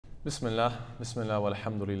Bismillah,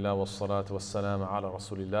 walhamdulillah, wassalatu wassalamu ala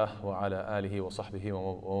rasulillah wa ala alihi wa sahbihi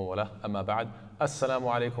wa wala. Amma ba'd. Assalamu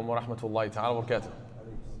alaikum wa rahmatullahi ta'ala wa barakatuh.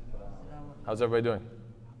 How's everybody doing?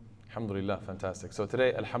 Alhamdulillah, fantastic. So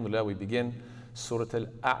today, alhamdulillah, we begin Surah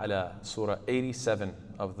Al-A'la, Surah 87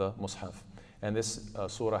 of the Mus'haf. And this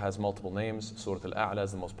surah has multiple names. Surah Al-A'la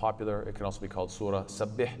is the most popular. It can also be called Surah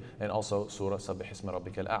Sabbih and also Surah Sabbih Isma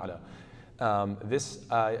Rabbika Al-A'la. This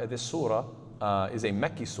surah is a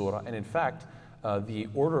Mekki surah, and in fact, the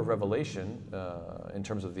order of revelation, in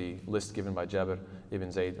terms of the list given by Jabir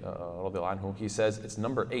ibn Zayd, radiallahu anhu, he says it's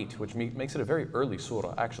number 8, which makes it a very early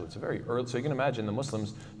surah. Actually, it's a very early. So you can imagine the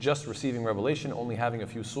Muslims just receiving revelation, only having a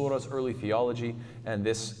few surahs, early theology, and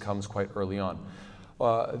this comes quite early on.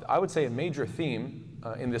 I would say a major theme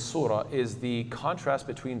in this surah is the contrast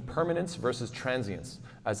between permanence versus transience,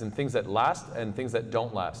 as in things that last and things that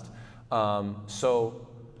don't last.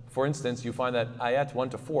 For instance, you find that ayat 1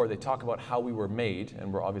 to 4, they talk about how we were made,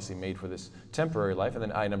 and we're obviously made for this temporary life. And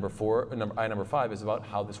then ayat number 5 is about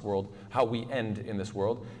how we end in this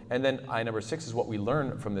world. And then ayat number 6 is what we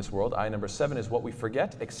learn from this world. Ayat number 7 is what we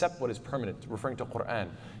forget, except what is permanent, referring to Quran.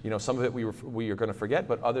 You know, some of it we are going to forget,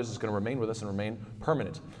 but others is going to remain with us and remain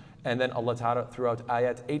permanent. And then Allah Ta'ala throughout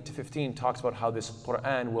ayat 8 to 15 talks about how this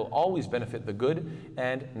Quran will always benefit the good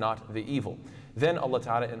and not the evil. Then Allah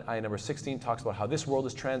Ta'ala in ayah number 16 talks about how this world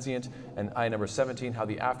is transient, and ayah number 17 how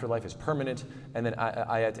the afterlife is permanent, and then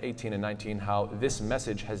ayat 18 and 19 how this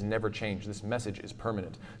message has never changed, this message is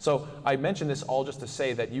permanent. So I mention this all just to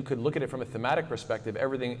say that you could look at it from a thematic perspective.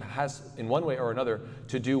 Everything has in one way or another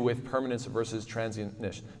to do with permanence versus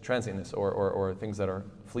transientness or things that are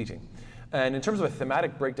fleeting. And in terms of a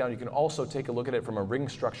thematic breakdown, you can also take a look at it from a ring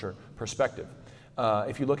structure perspective.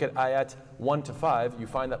 If you look at ayat 1 to 5, you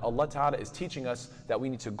find that Allah Ta'ala is teaching us that we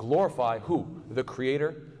need to glorify who? The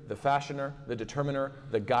creator, the fashioner, the determiner,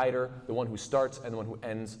 the guider, the one who starts and the one who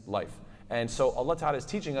ends life. And so Allah Ta'ala is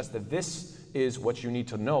teaching us that this is what you need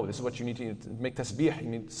to know. This is what you need to make tasbih, you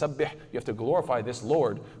need sabbih. You have to glorify this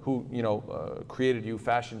Lord who, created you,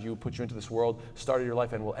 fashioned you, put you into this world, started your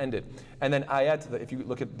life and will end it. And then ayat, if you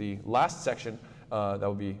look at the last section, that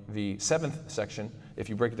would be the 7th section, if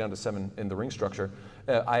you break it down to 7 in the ring structure,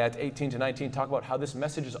 ayat 18 to 19 talk about how this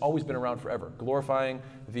message has always been around forever, glorifying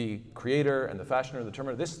the creator and the fashioner, the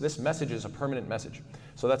determiner. This message is a permanent message.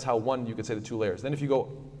 So that's how you could say the 2 layers. Then if you go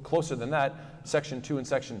closer than that, section 2 and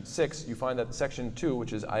section 6, you find that section 2,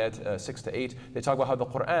 which is ayat 6 to 8, they talk about how the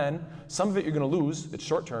Quran, some of it you're going to lose, it's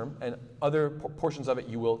short term, and other portions of it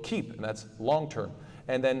you will keep, and that's long term.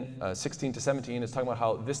 And then 16 to 17 is talking about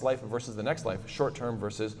how this life versus the next life, short term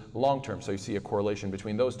versus long term. So you see a correlation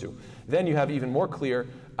between those two. Then you have even more clear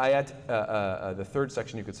ayat, the 3rd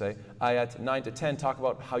section you could say, ayat 9 to 10 talk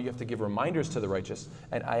about how you have to give reminders to the righteous.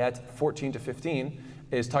 And ayat 14 to 15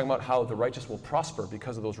 is talking about how the righteous will prosper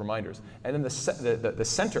because of those reminders. And then the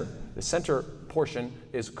center portion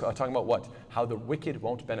is talking about what? How the wicked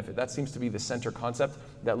won't benefit. That seems to be the center concept,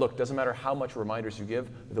 that look, doesn't matter how much reminders you give,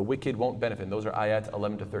 the wicked won't benefit. And those are ayat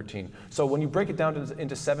 11 to 13. So when you break it down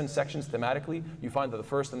into 7 sections thematically, you find that the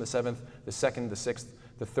 1st and the 7th, the 2nd, the 6th,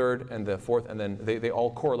 the 3rd and the 4th, and then they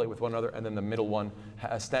all correlate with one another, and then the middle one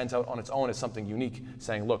stands out on its own as something unique,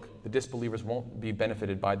 saying, look, the disbelievers won't be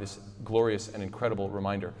benefited by this glorious and incredible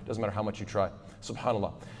reminder. Doesn't matter how much you try.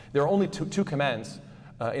 SubhanAllah. There are only two commands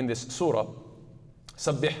in this surah.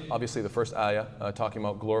 Sabbih, obviously the first ayah, talking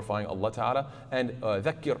about glorifying Allah Ta'ala, and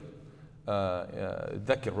dhakkir,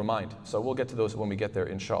 remind. So we'll get to those when we get there,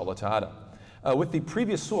 inshaAllah Ta'ala. With the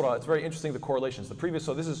previous surah, it's very interesting, the correlations. The previous,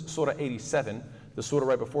 so this is surah 87. The surah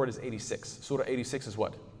right before it is 86. Surah 86 is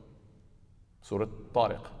what? Surah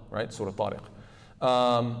Tariq, right? Surah Tariq.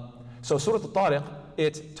 So Surah Tariq,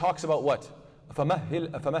 it talks about what? فَمَهِّلِ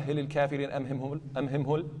الْكَافِرِينَ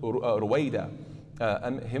أَمْهِمْهُ رُوَيْدًا.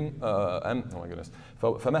 Oh my goodness.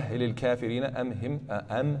 فَمَهِّلِ الْكَافِرِينَ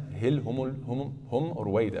أَمْهِلْهُمْ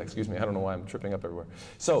رُوَيْدًا. Excuse me, I don't know why I'm tripping up everywhere.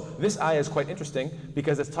 So this ayah is quite interesting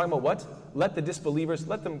because it's talking about what? Let the disbelievers,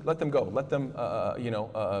 let them go. Let them,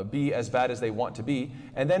 be as bad as they want to be.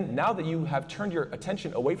 And then now that you have turned your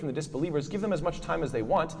attention away from the disbelievers, give them as much time as they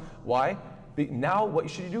want. Why? Now what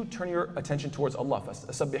should you do? Turn your attention towards Allah.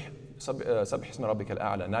 Sabbih isma rabbika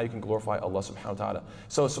al-a'la. Now you can glorify Allah subhanahu wa ta'ala.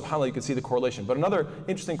 So subhanAllah, you can see the correlation. But another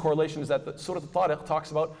interesting correlation is that the Surah Al-Tariq talks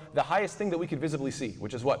about the highest thing that we could visibly see,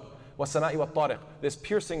 which is what? وَالسَّمَاءِ وَالطَّارِقِ. This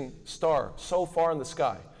piercing star so far in the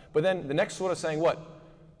sky. But then the next surah is saying what?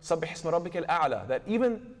 Sabbih isma rabbika al-a'la. That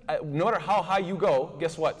even no matter how high you go,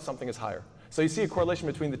 guess what? Something is higher. So you see a correlation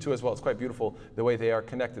between the two as well. It's quite beautiful the way they are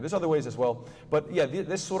connected. There's other ways as well. But yeah,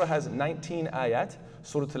 this surah has 19 ayat.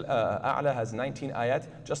 Surah Al-A'la has 19 ayat,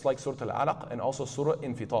 just like Surah Al-Alaq and also Surah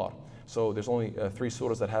Infitar. So there's only 3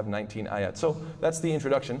 surahs that have 19 ayat. So that's the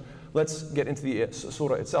introduction. Let's get into the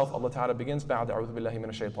surah itself. Allah Ta'ala begins, بَعْدَ أَعُوذُ بِاللَّهِ مِنَ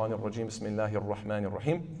الشَّيْطَانِ الرَّجِيمِ بِسْمِ اللَّهِ الرَّحْمَنِ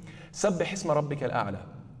الرَّحِيمِ سَبِّحِ اسْمَ رَبِّكَ الْأَعْلَى.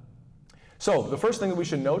 So the first thing that we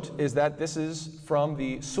should note is that this is from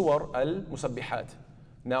the Surah Al-Musabbihat.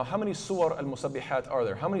 Now, how many Surah Al-Musabbihat are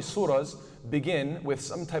there? How many surahs begin with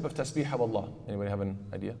some type of tasbih of Allah? Anybody have an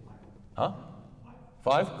idea? Huh?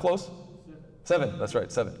 5? Close? 7. That's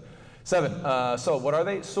right, 7. 7. So what are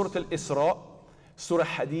they? Surah Al-Isra, Surah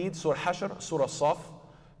Hadid, Surah Hashr, Surah Saf,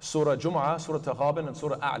 Surah Jum'ah, Surah Taghabun, and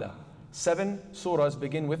Surah A'la. 7 surahs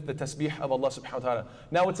begin with the tasbih of Allah subhanahu wa ta'ala.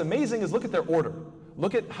 Now what's amazing is look at their order.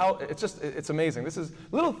 Look at how, it's amazing. This is,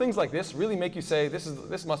 little things like this really make you say,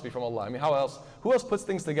 this must be from Allah. I mean, who else puts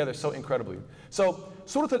things together so incredibly? So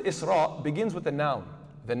Surah Al-Isra begins with the noun.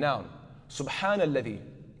 Subhanalladhi.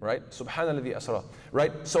 Right? Subhanalladhi asra.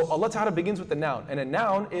 Right? So Allah Ta'ala begins with the noun, and a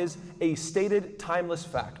noun is a stated timeless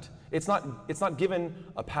fact. It's not given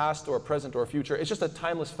a past or a present or a future. It's just a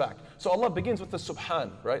timeless fact. So Allah begins with the subhan,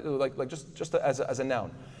 right? Like just as a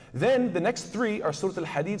noun. Then the next 3 are Surah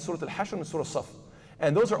Al-Hadid, Surah Al-Hashr, and Surah Saf.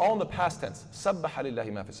 And those are all in the past tense. Sabbaha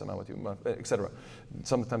lillahi ma fi samawati, etc.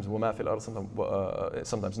 Sometimes wa ma fil ard,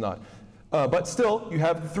 sometimes not. But still, you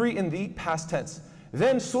have 3 in the past tense.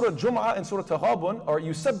 Then Surah Jum'ah and Surah Taghabun are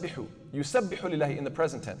yusabbihu lillahi in the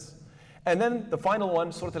present tense. And then the final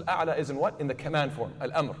one, Surah Al-A'la, is in what? In the command form,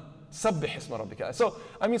 Al-Amr. Sabbih isma rabbika. So,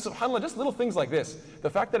 I mean, subhanAllah, just little things like this. The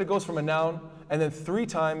fact that it goes from a noun, and then 3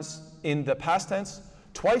 times in the past tense,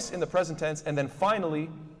 twice in the present tense, and then finally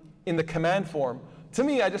in the command form. To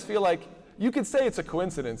me, I just feel like you could say it's a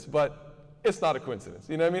coincidence, but it's not a coincidence.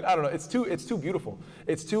 You know what I mean? I don't know. It's too beautiful.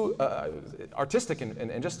 It's too artistic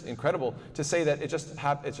and just incredible to say that it just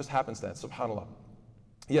happenstance. Subhanallah.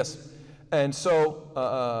 Yes. And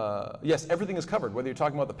so, yes, everything is covered, whether you're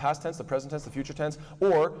talking about the past tense, the present tense, the future tense,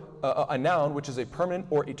 or a noun, which is a permanent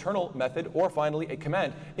or eternal method, or finally a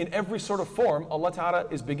command. In every sort of form, Allah Ta'ala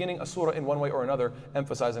is beginning a surah in one way or another,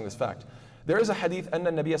 emphasizing this fact. There is a hadith أن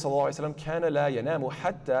النبي صلى الله عليه وسلم كان لا ينام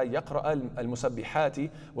حتى يقرأ المسبحات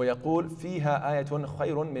ويقول فيها آية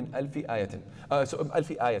خير من ألف آية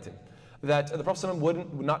ألف آية. That the Prophet ﷺ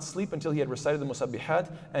would not sleep until he had recited the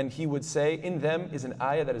musabbihat, and he would say, in them is an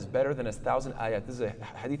ayah that is better than 1,000 ayat. This is a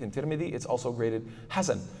hadith in Tirmidhi. It's also graded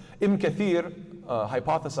Hasan. Ibn Kathir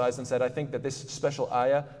hypothesized and said, I think that this special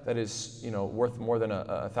ayah that is worth more than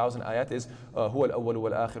 1,000 ayat is هو الأول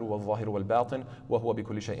والآخر والظاهر والباطن وهو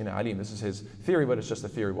بكل شيء عليم. This is his theory, but it's just a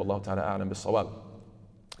theory. Wallahu ta'ala a'lam bis-sawab.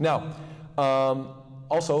 Now,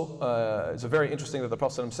 also, it's very interesting that the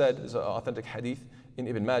Prophet ﷺ said, is an authentic hadith in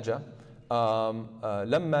Ibn Majah.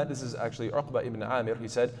 This is actually Uqba ibn Amir, he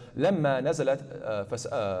said, لما نزلت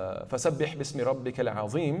فسبح باسم ربك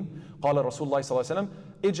العظيم قال رسول الله صلى الله عليه وسلم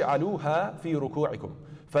اجعلوها في ركوعكم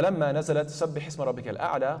فلما نزلت سبح اسم ربك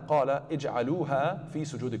الأعلى قال اجعلوها في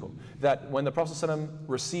سجودكم. That when the Prophet ﷺ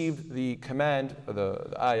received the command,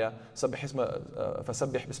 the ayah,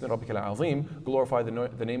 فسبح باسم ربك العظيم, glorify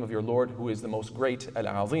the name of your Lord who is the most great,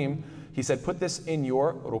 Al-Azim, he said, put this in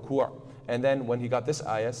your ruku'. And then when he got this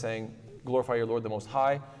ayah saying, glorify your Lord the Most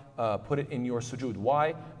High, put it in your sujood.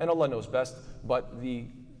 Why? And Allah knows best, but the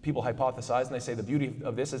people hypothesize, and they say the beauty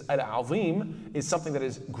of this is Al-Azim is something that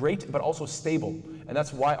is great, but also stable. And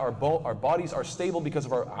that's why our bodies are stable, because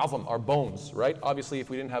of our azam, our bones, right? Obviously, if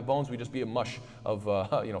we didn't have bones, we'd just be a mush of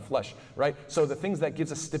flesh, right? So the things that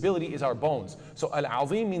gives us stability is our bones. So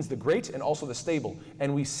Al-Azim means the great and also the stable.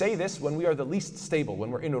 And we say this when we are the least stable, when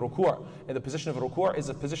we're in a ruku'. And the position of a ruku' is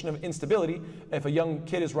a position of instability. If a young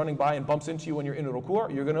kid is running by and bumps into you when you're in a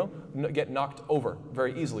ruku', you're going to get knocked over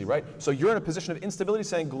very easily, right? So you're in a position of instability,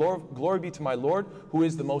 saying, glory be to my Lord who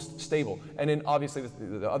is the most stable. And then obviously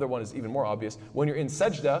the other one is even more obvious. When you're in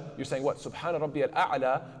sajda, you're saying what? Subhana Rabbi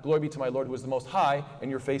al-A'la, glory be to my Lord who is the most high, and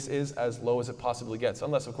your face is as low as it possibly gets.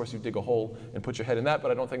 Unless of course you dig a hole and put your head in that, but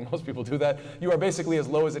I don't think most people do that. You are basically as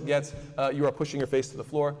low as it gets. You are pushing your face to the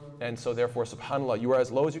floor, and so therefore subhanallah, you are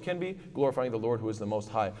as low as you can be, glorifying the Lord who is the most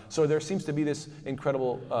high. So there seems to be this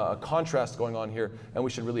incredible contrast going on here, and we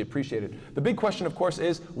should really appreciate it. The big question of course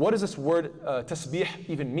is, what does this word tasbih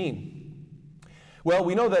even mean? Well,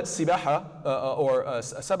 we know that sibaha or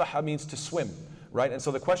sabaha means to swim, right? And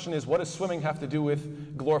so the question is, what does swimming have to do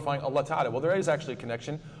with glorifying Allah Ta'ala? Well, there is actually a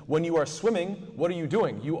connection. When you are swimming, what are you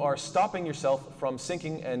doing? You are stopping yourself from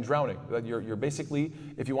sinking and drowning. You're basically,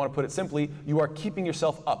 if you want to put it simply, you are keeping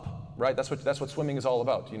yourself up, right? That's what swimming is all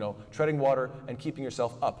about, treading water and keeping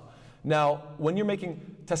yourself up. Now, when you're making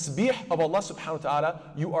tasbih of Allah subhanahu wa ta'ala,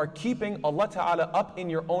 you are keeping Allah ta'ala up in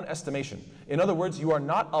your own estimation. In other words, you are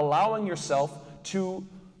not allowing yourself to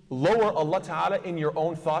lower Allah ta'ala in your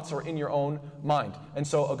own thoughts or in your own mind. And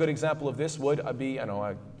so a good example of this would be, I know,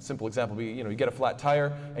 a simple example would be, you get a flat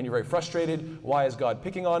tire and you're very frustrated. Why is God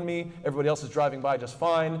picking on me? Everybody else is driving by just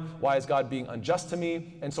fine. Why is God being unjust to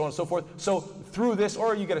me? And so on and so forth. So through this,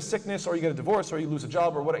 or you get a sickness, or you get a divorce, or you lose a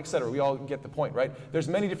job, or what, etc. We all get the point, right? There's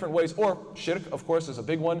many different ways. Or shirk, of course, is a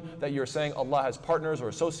big one, that you're saying Allah has partners or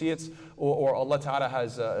associates, or Allah ta'ala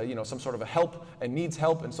has some sort of a help and needs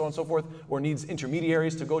help, and so on and so forth, or needs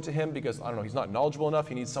intermediaries to go to him because, I don't know, he's not knowledgeable enough,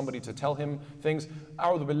 he needs somebody to tell him things.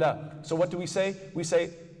 A'udhu billah. So what do we say? We say,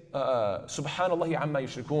 Subhanallahi amma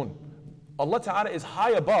yushrikun. Allah ta'ala is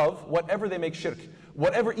high above whatever they make shirk.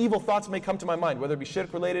 Whatever evil thoughts may come to my mind, whether it be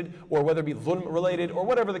shirk related, or whether it be dhulm related, or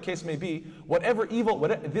whatever the case may be, whatever evil,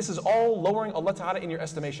 this is all lowering Allah ta'ala in your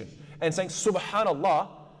estimation. And saying, Subhanallah,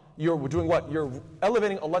 you're doing what? You're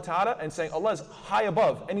elevating Allah ta'ala and saying Allah is high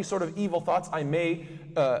above any sort of evil thoughts I may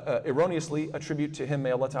erroneously attribute to Him.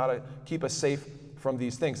 May Allah ta'ala keep us safe from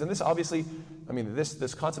these things. And this obviously,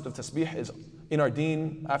 this concept of tasbih is in our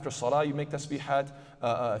deen. After salah, you make tasbihat.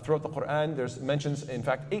 Throughout the Quran, there's mentions, in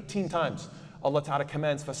fact, 18 times. Allah Ta'ala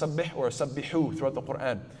commands fasabbih or sabbihu throughout the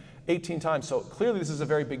Quran. 18 times. So clearly this is a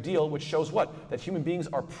very big deal, which shows what? That human beings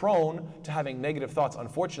are prone to having negative thoughts.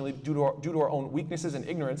 Unfortunately, due to our own weaknesses and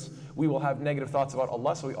ignorance, we will have negative thoughts about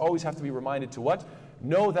Allah. So we always have to be reminded to what?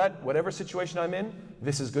 Know that whatever situation I'm in,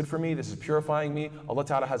 this is good for me, this is purifying me. Allah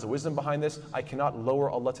Ta'ala has a wisdom behind this. I cannot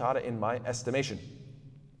lower Allah Ta'ala in my estimation.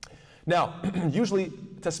 Now, usually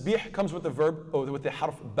tasbih comes with the verb, or with the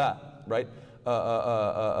harf ba, right?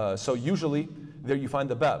 So usually there you find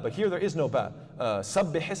the ba, but here there is no ba.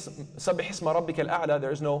 Sabbih isma rabbika al-a'la, there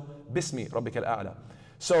is no bismi rabbika al-a'la.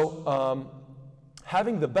 So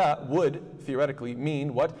having the ba would theoretically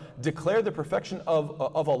mean what? Declare the perfection of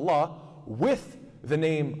Allah with the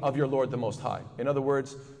name of your Lord the Most High. In other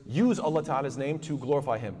words, use Allah Ta'ala's name to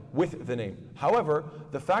glorify Him with the name. However,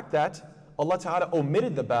 the fact that Allah Ta'ala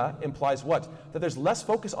omitted the ba implies what? That there's less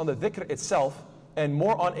focus on the dhikr itself and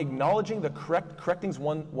more on acknowledging the correcting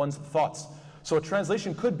one's thoughts. So a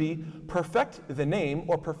translation could be, perfect the name,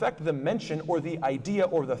 or perfect the mention, or the idea,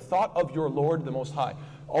 or the thought of your Lord the Most High.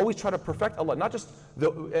 Always try to perfect Allah, not just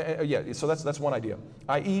so that's one idea.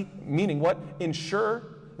 I.e., meaning what? Ensure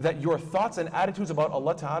that your thoughts and attitudes about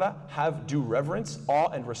Allah Ta'ala have due reverence, awe,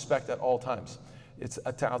 and respect at all times. It's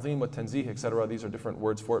a ta'zim, wa tanzih, etc. These are different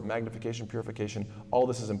words for it. Magnification, purification, all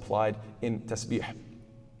this is implied in tasbih.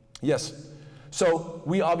 Yes. So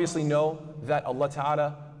we obviously know that Allah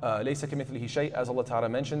Ta'ala, laysa kamithlihi shay, as Allah Ta'ala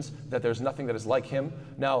mentions, that there's nothing that is like Him.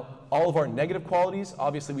 Now, all of our negative qualities,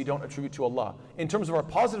 obviously we don't attribute to Allah. In terms of our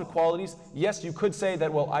positive qualities, yes, you could say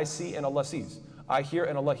that, well, I see and Allah sees. I hear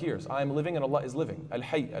and Allah hears. I am living and Allah is living.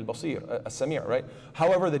 Al-Hayy, Al-Basir, Al-Sami', right?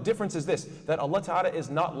 However, the difference is this, that Allah Ta'ala is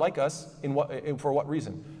not like us for what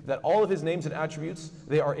reason? That all of His names and attributes,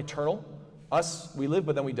 they are eternal. Us, we live,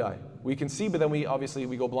 but then we die. We can see, but then we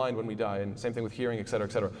go blind when we die, and same thing with hearing, etc.,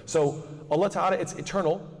 etc. So Allah Ta'ala, it's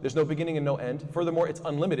eternal. There's no beginning and no end. Furthermore, it's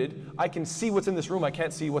unlimited. I can see what's in this room. I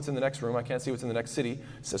can't see what's in the next room. I can't see what's in the next city,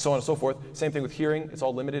 so on and so forth. Same thing with hearing. It's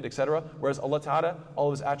all limited, etc. Whereas Allah Ta'ala, all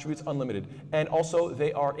of His attributes, unlimited. And also,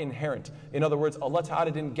 they are inherent. In other words, Allah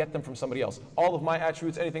Ta'ala didn't get them from somebody else. All of my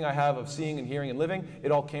attributes, anything I have of seeing and hearing and living,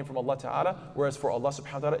 it all came from Allah Ta'ala. Whereas for Allah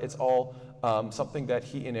Subhanahu wa Ta'ala, it's all something that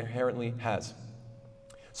He inherently has.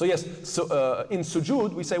 So yes, in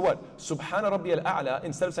sujood we say what? Subhana Rabbi al-A'la,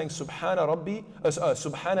 instead of saying Subhana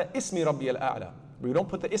Ismi Rabbi al-A'la. We don't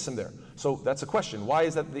put the ism there. So that's a question. Why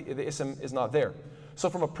is that the ism is not there? So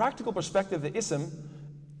from a practical perspective, the ism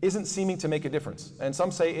isn't seeming to make a difference. And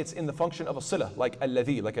some say it's in the function of a sila, like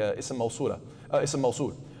alladhi, like a ism mawsul.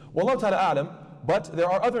 Wallahu ta'ala a'lam, but there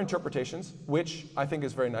are other interpretations, which I think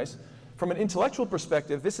is very nice. From an intellectual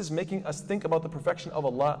perspective, this is making us think about the perfection of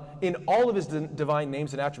Allah in all of His divine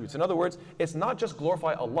names and attributes. In other words, it's not just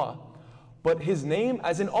glorify Allah, but His name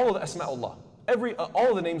as in all of the Asma'ullah. All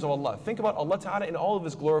of the names of Allah. Think about Allah Ta'ala in all of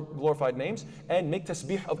His glorified names and make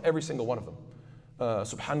tasbih of every single one of them.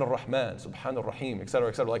 Subhan al-Rahman, Subhan al-Rahim, etc.,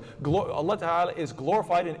 etc. Like Allah Ta'ala is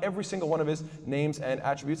glorified in every single one of His names and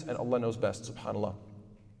attributes, and Allah knows best, subhanAllah.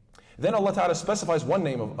 Then Allah Ta'ala specifies one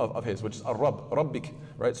name of His, which is Ar-Rabb, Rabbik,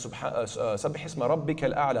 right? Sabbih isma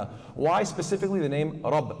rabbika al-a'la. Why specifically the name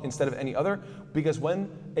Rabb instead of any other? Because when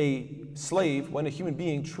a slave, when a human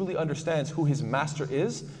being truly understands who his master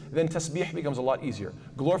is, then tasbih becomes a lot easier.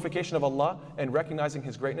 Glorification of Allah and recognizing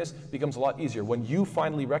His greatness becomes a lot easier when you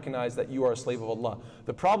finally recognize that you are a slave of Allah.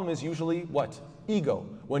 The problem is usually what? Ego.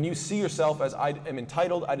 When you see yourself as, I am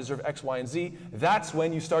entitled, I deserve X, Y, and Z, that's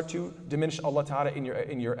when you start to diminish Allah Ta'ala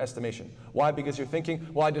in your estimation. Why? Because you're thinking,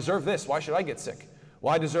 well, I deserve this, why should I get sick?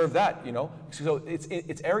 Well, I deserve that, you know? So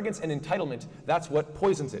it's arrogance and entitlement, that's what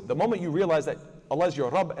poisons it. The moment you realize that Allah is your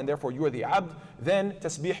Rabb and therefore you are the Abd, then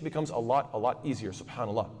tasbih becomes a lot easier,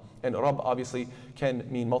 subhanAllah. And Rabb obviously can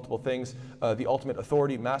mean multiple things, the ultimate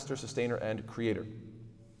authority, master, sustainer, and creator.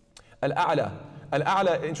 Al-A'la.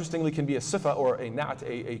 Al-A'la, interestingly, can be a sifa or a na'at,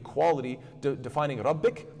 a quality defining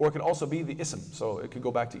Rabbik, or it can also be the ism. So it could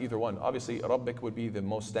go back to either one. Obviously, Rabbik would be the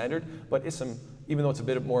most standard, but ism, even though it's a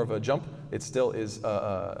bit more of a jump, it still is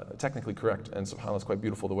technically correct. And subhanAllah, it's quite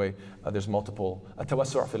beautiful the way there's multiple,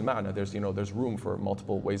 tawassu' fil ma'na, there's room for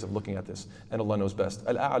multiple ways of looking at this, and Allah knows best.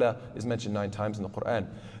 Al-A'la is mentioned 9 times in the Quran.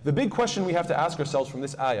 The big question we have to ask ourselves from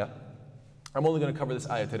this ayah, I'm only going to cover this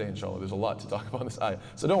ayah today, inshallah. There's a lot to talk about in this ayah.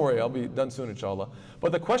 So don't worry, I'll be done soon, inshallah.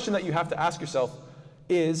 But the question that you have to ask yourself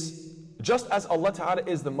is, just as Allah Ta'ala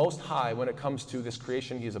is the most high when it comes to this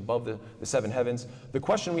creation, He is above the 7 heavens, the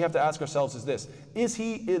question we have to ask ourselves is this: is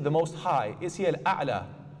He the most high? Is He al-A'la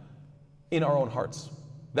in our own hearts?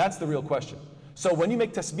 That's the real question. So when you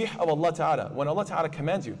make tasbih of Allah Ta'ala, when Allah Ta'ala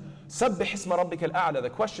commands you, sabbih isma rabbika al-a'la, the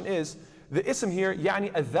question is, the ism here,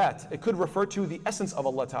 yani al-that, it could refer to the essence of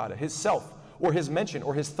Allah Ta'ala, His self, or His mention,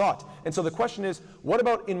 or His thought. And so the question is, what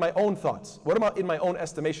about in my own thoughts? What about in my own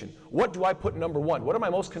estimation? What do I put number one? What am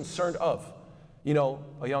I most concerned of? You know,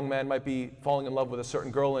 a young man might be falling in love with a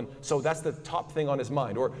certain girl, and so that's the top thing on his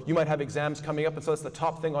mind. Or you might have exams coming up, and so that's the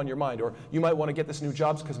top thing on your mind. Or you might want to get this new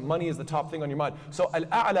job because money is the top thing on your mind. So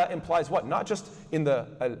al-a'la implies what? Not just in the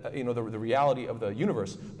the reality of the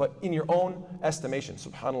universe, but in your own estimation.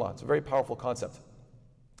 SubhanAllah, it's a very powerful concept.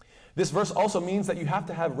 This verse also means that you have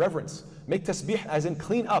to have reverence. Make tasbih as in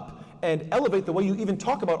clean up and elevate the way you even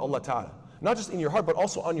talk about Allah Ta'ala. Not just in your heart, but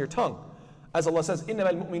also on your tongue. As Allah says,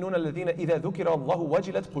 إِنَّمَا الْمُؤْمِنُونَ الَّذِينَ إِذَا ذُكِرَ اللَّهُ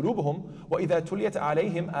وَجِلَتْ قُلُوبُهُمْ وَإِذَا تُلِيَتْ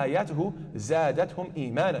عَلَيْهِمْ آيَاتُهُ زَادَتْهُمْ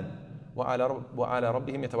إِيمَانًا وَعَلَى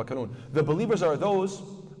رَبِّهِمْ يَتَوَكَّلُونَ. The believers are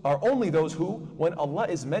only those who, when Allah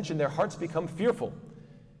is mentioned, their hearts become fearful.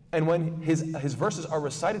 And when His verses are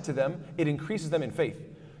recited to them, it increases them in faith.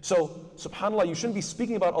 So, subhanAllah, you shouldn't be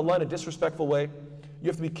speaking about Allah in a disrespectful way. You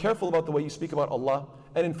have to be careful about the way you speak about Allah.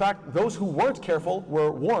 And in fact, those who weren't careful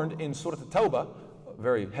were warned in Surah At-Tawbah,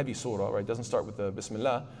 very heavy surah, right? It doesn't start with the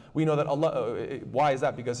Bismillah. We know that Allah, why is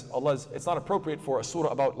that? Because it's not appropriate for a surah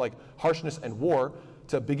about like harshness and war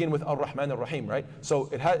to begin with Ar-Rahman Ar-Rahim, right? So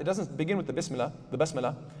it doesn't begin with the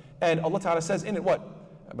Basmala. And Allah Ta'ala says in it what?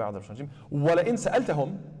 وَلَئِن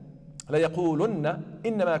سَأَلْتَهُمْ لَيَقُولُنَّ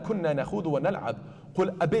إِنَّمَا كُنَّا نَخُوضُ وَنَلْعَبُ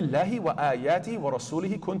قُلْ أَبِاللَّهِ وَآيَاتِهِ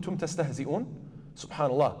وَرَسُولِهِ كُنْتُمْ تَسْتَهْزِئُونَ.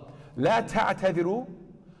 Subhanallah. لَا تَعْتَذِرُوا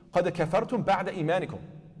قَدْ كَفَرْتُمْ بَعْدَ إِيمَانِكُمْ.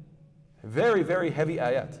 Very, very heavy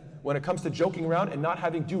ayat when it comes to joking around and not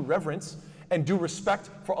having due reverence and due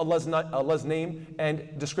respect for Allah's name and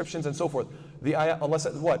descriptions and so forth. The ayat, Allah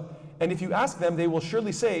said what? And if you ask them, they will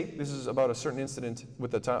surely say, this is about a certain incident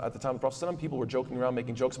at the time of the Prophet ﷺ, people were joking around,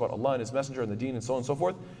 making jokes about Allah and His Messenger and the deen and so on and so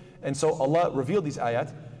forth. And so Allah revealed these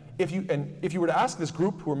ayat. If you were to ask this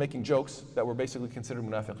group who were making jokes, that were basically considered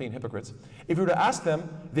munafiqeen, hypocrites, if you were to ask them,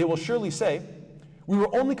 they will surely say, we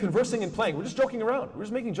were only conversing and playing. We're just joking around. We're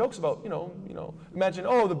just making jokes about, imagine,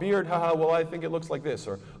 oh, the beard, haha, well, I think it looks like this.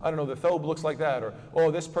 Or, I don't know, the thobe looks like that. Or,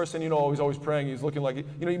 oh, this person, he's always praying. He's looking like,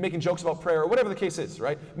 you're making jokes about prayer, or whatever the case is,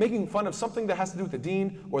 right? Making fun of something that has to do with the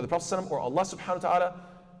deen, or the Prophet ﷺ, or Allah subhanahu wa ta'ala.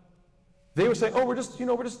 They were saying, oh, we're just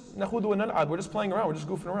nakhudu wa nal'ab. We're just playing around. We're just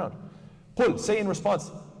goofing around. Qul, say in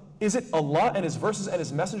response, is it Allah and His verses and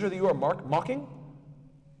His messenger that you are mocking?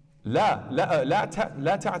 لا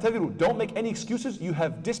تعتذروا. Don't make any excuses. You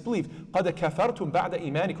have disbelieved. قَدْ كَفَرْتُمْ بَعْدَ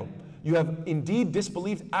إِيمَانِكُمْ. You have indeed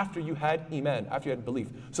disbelieved after you had iman, after you had belief.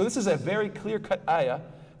 So this is a very clear-cut ayah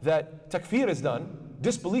that takfir is done,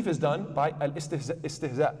 disbelief is done by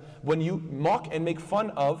al-istihza. When you mock and make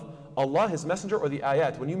fun of Allah, His messenger, or the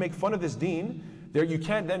ayat, when you make fun of this deen, there you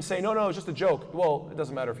can't then say, no, it's just a joke. Well, it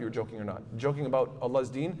doesn't matter if you're joking or not. Joking about Allah's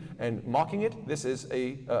deen and mocking it, this is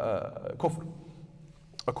a kufr,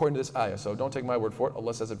 according to this ayah. So don't take my word for it.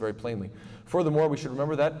 Allah says it very plainly. Furthermore, we should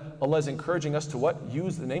remember that Allah is encouraging us to what?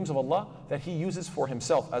 Use the names of Allah that He uses for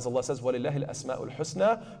Himself. As Allah says, وَلِلَّهِ الْأَسْمَاءُ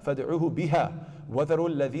الْحُسْنَى فَادْعُوهُ بِهَا وَذَرُوا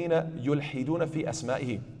الَّذِينَ يُلْحِدُونَ فِي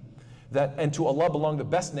أَسْمَائِهِ. That, and to Allah belong the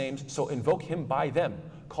best names, so invoke Him by them.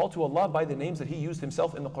 call to Allah by the names that He used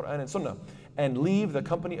Himself in the Quran and Sunnah, and leave the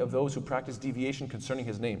company of those who practice deviation concerning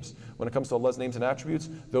His names. When it comes to Allah's names and attributes,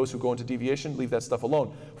 those who go into deviation, leave that stuff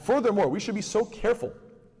alone. Furthermore, we should be so careful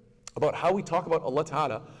about how we talk about Allah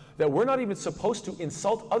Ta'ala that we're not even supposed to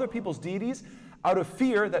insult other people's deities out of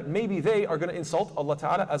fear that maybe they are going to insult Allah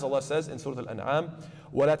Ta'ala, as Allah says in Surah Al-An'am,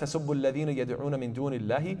 وَلَا تَسُبُّوا الَّذِينَ يَدْعُونَ مِن دُونِ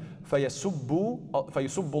اللَّهِ فَيَسُبُّوا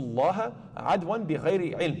اللَّهَ عَدْوًا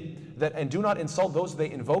بِغَيْرِ عِلْمٍ. That, and do not insult those they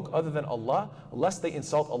invoke other than Allah, lest they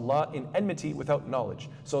insult Allah in enmity without knowledge.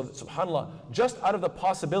 So subhanAllah, just out of the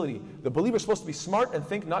possibility, the believer is supposed to be smart and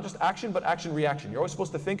think not just action, but action-reaction. You're always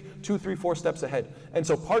supposed to think 2, 3, 4 steps ahead. And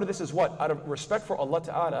so part of this is what? Out of respect for Allah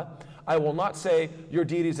Ta'ala, I will not say your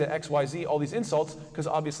deities at X, Y, Z, all these insults, because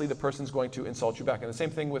obviously the person's going to insult you back. And the same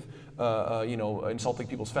thing with, insulting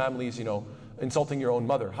people's families, insulting your own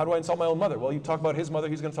mother. How do I insult my own mother? Well, you talk about his mother,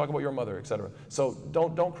 he's going to talk about your mother, etc. So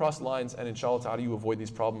don't cross lines, and inshallah ta'ala you avoid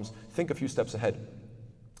these problems. Think a few steps ahead.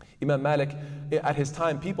 Imam Malik, at his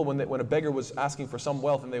time, people, when a beggar was asking for some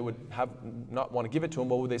wealth and they would not want to give it to him,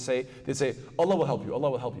 what would they say? They'd say, Allah will help you, Allah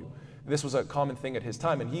will help you. This was a common thing at his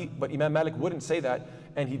time, but Imam Malik wouldn't say that,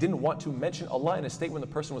 and he didn't want to mention Allah in a state when the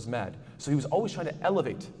person was mad. So he was always trying to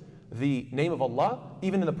elevate the name of Allah,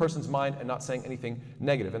 even in the person's mind, and not saying anything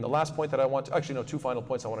negative. And the last point that I want to, actually no, 2 final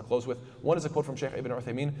points I want to close with. One is a quote from Shaykh Ibn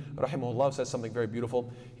Uthaymeen, rahimahullah, says something very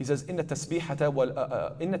beautiful. He says, إن التسبيحة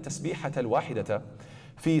الواحدة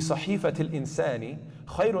في صحيفة الإنسان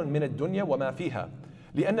خير من الدنيا وما فيها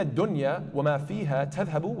لأن الدنيا وما فيها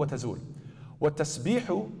تذهب وتزول.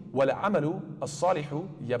 وَالتَّسْبِيحُ وَالْعَمَلُ الصَّالِحُ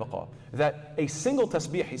يَبْقَى. That a single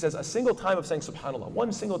tasbih, he says, a single time of saying subhanallah,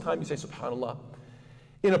 one single time you say subhanallah,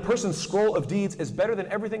 in a person's scroll of deeds is better than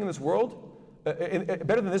everything in this world,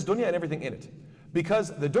 better than this dunya and everything in it.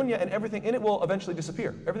 Because the dunya and everything in it will eventually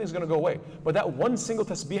disappear. Everything's going to go away. But that one single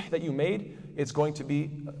tasbih that you made, it's going to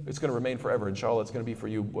remain forever. Inshallah, it's going to be for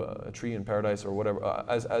you a tree in paradise or whatever.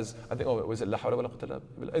 As I think, was it La hawla wa la quwwata illa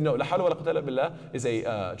billah? No, La hawla wa la quwwata illa billah is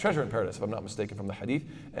a treasure in paradise, if I'm not mistaken, from the hadith.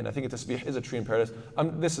 And I think a tasbih is a tree in paradise.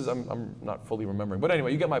 I'm not fully remembering. But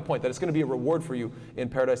anyway, you get my point, that it's going to be a reward for you in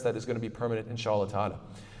paradise that is going to be permanent, inshallah ta'ala.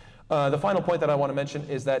 The final point that I want to mention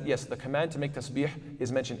is that, yes, the command to make tasbih is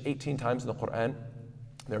mentioned 18 times in the Quran.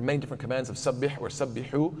 There are many different commands of sabbih or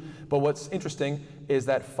sabbihu, but what's interesting is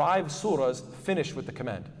that 5 surahs finish with the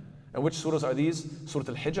command. And which surahs are these? Surah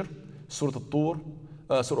Al-Hijr, Surah Al-Tur,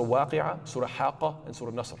 Surah Waqi'ah, Surah Haqqa, and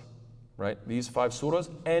Surah Nasr. Right? These 5 surahs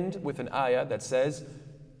end with an ayah that says,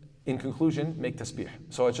 in conclusion, make tasbih.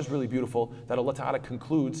 So it's just really beautiful that Allah Ta'ala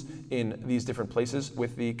concludes in these different places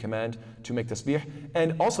with the command to make tasbih.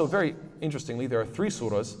 And also, very interestingly, there are 3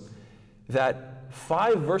 surahs that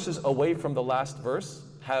 5 verses away from the last verse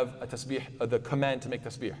have a tasbih, the command to make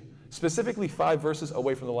tasbih. Specifically 5 verses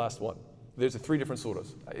away from the last one. There's 3 different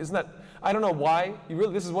surahs. Isn't that, I don't know why,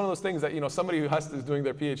 this is one of those things that, somebody who is doing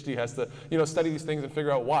their PhD has to, study these things and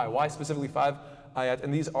figure out why. Why specifically 5 ayat?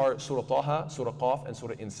 And these are Surah Taha, Surah Qaf, and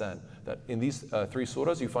Surah Insan. That in these 3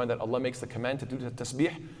 surahs, you find that Allah makes the command to do the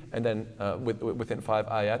tasbih, and then within 5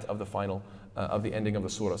 ayat of the final, of the ending of the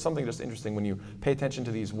surah. Something just interesting when you pay attention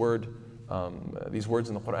to these words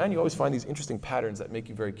in the Quran, you always find these interesting patterns that make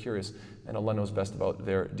you very curious, and Allah knows best about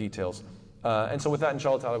their details. And so with that,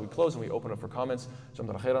 inshallah ta'ala, we close and we open up for comments.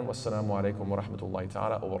 Wassalamu alaikum wa rahmatullahi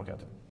ta'ala wa barakatuh.